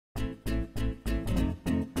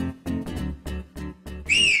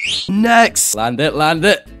Next. Land it, land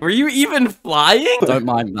it. Were you even flying? Don't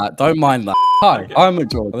mind that. Don't mind that. Hi, I'm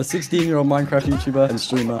McJoy. I'm a 16-year-old Minecraft YouTuber and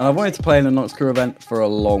streamer, and I wanted to play in a Nox Crew event for a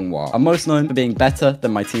long while. I'm most known for being better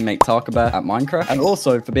than my teammate Tarkabear at Minecraft, and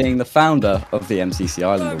also for being the founder of the MCC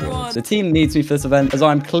Island Awards. The team needs me for this event, as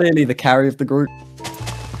I'm clearly the carry of the group.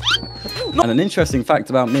 And an interesting fact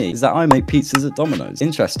about me is that I make pizzas at Domino's.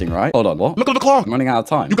 Interesting, right? Hold on, what? Look at the clock. I'm running out of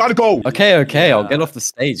time. You gotta go. Okay, I'll get off the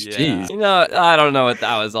stage. Jeez. You know, I don't know what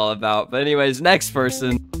that was all about. But anyways, next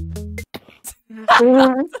person.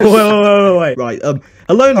 Wait. Right,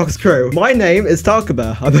 hello Nox Crew. My name is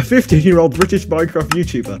Tarkabear. I'm a 15-year-old British Minecraft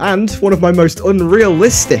YouTuber. And one of my most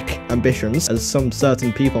unrealistic ambitions, as some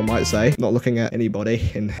certain people might say, not looking at anybody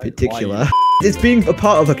in particular, is being a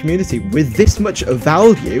part of a community with this much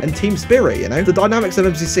value and team spirit, you know? The dynamics of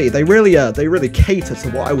MCC, they really cater to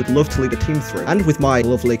what I would love to lead a team through. And with my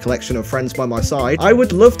lovely collection of friends by my side, I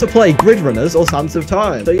would love to play Grid Runners or Sands of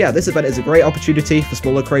Time. So yeah, this event is a great opportunity for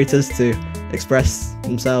smaller creators to express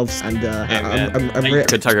themselves, and I'm really...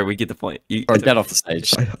 Good Tucker, we get the point. Get off the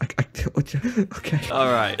stage. Okay.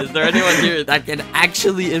 Alright, is there anyone here that can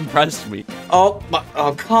actually impress me? Oh,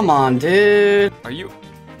 come on, dude. Are you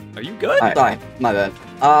good? Sorry, my bad.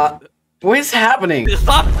 What is happening?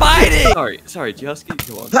 Stop fighting! Sorry, Jusky,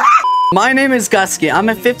 go on. My name is Gusky. I'm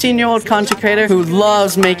a 15-year-old content creator who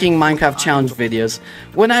loves making Minecraft challenge videos.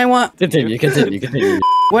 When I want... Continue.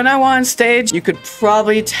 When I want on stage, you could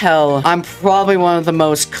probably tell I'm probably one of the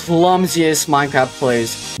most clumsiest Minecraft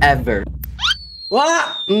players ever.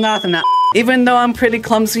 What? Nothing. Even though I'm pretty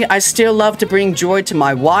clumsy, I still love to bring joy to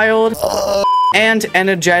my wild and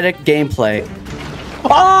energetic gameplay.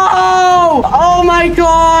 Oh my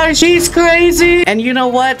gosh, she's crazy. And you know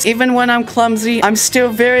what? Even when I'm clumsy, I'm still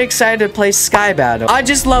very excited to play Sky Battle. I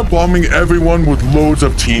just love bombing everyone with loads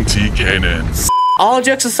of TNT cannons. All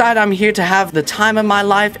jokes aside, I'm here to have the time of my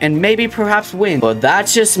life and maybe perhaps win. But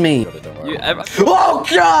that's just me. Oh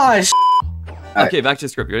gosh! Okay, back to the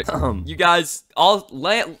script. You guys all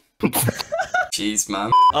land. Jeez,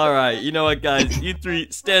 man. Alright, you know what, guys? You three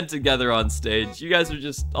stand together on stage. You guys are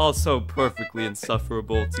just all so perfectly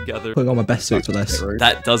insufferable together. Putting on my best suit for this.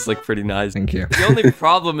 That does look pretty nice. Thank you. The only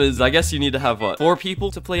problem is, I guess you need to have, what, 4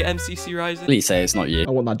 people to play MCC Rising? Please say it's not you.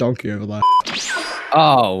 I want that donkey over there.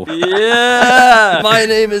 Oh. Yeah! My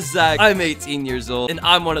name is Zach. I'm 18 years old, and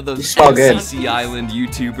I'm one of those MCC Island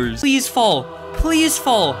YouTubers. Please fall. Please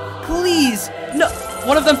fall. Please. No.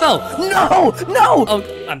 One of them fell. No.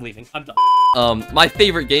 Oh, I'm leaving. I'm done. My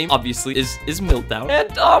favorite game, obviously, is Meltdown.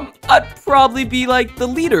 And, I'd probably be, like, the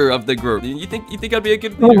leader of the group. You think I'd be a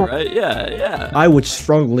good leader, right? Yeah. I would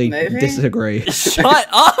strongly disagree. Shut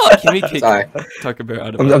up! Can we kick Tarkabear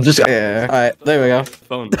out of I'm just... Yeah. Alright, there we go.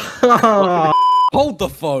 Phone. Hold the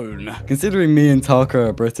phone. Considering me and Tarka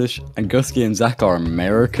are British, and Gusky and Zach are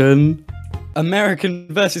American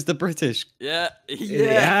versus the British. Yeah.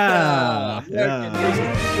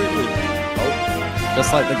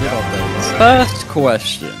 Just like the good old days. First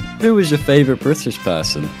question. Who was your favorite British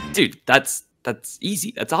person? Dude, that's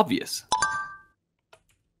easy. That's obvious.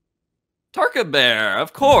 Tarkabear,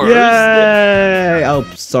 of course. Yay! Oh,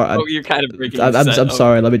 sorry. Oh, you're kind of breaking. I'm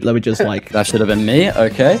sorry. Let me just like. That should have been me.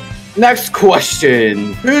 Okay. Next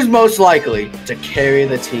question. Who's most likely to carry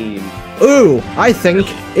the team? Ooh, I think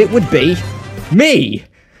it would be me.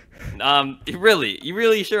 You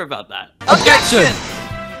really sure about that? Objection!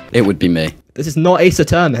 It would be me. This is not Ace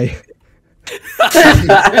Attorney.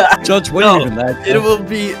 Judge, were you even there? It will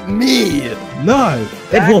be me. No,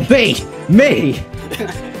 it will be me.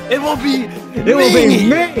 It will be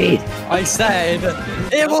me. I said,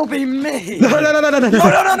 it will be me. No.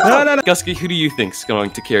 Gusky, who do you think's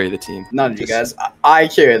going to carry the team? None of you guys. I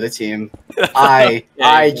carry the team. I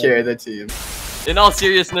carry the team. In all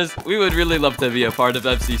seriousness, we would really love to be a part of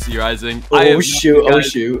MCC Rising. Oh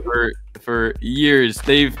shoot! For years,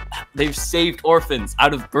 they've saved orphans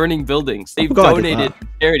out of burning buildings. They've donated to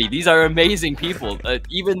charity. These are amazing people,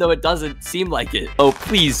 even though it doesn't seem like it. Oh,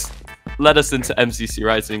 please let us into MCC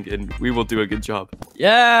Rising, and we will do a good job.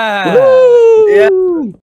 Yeah. Woo! Yeah.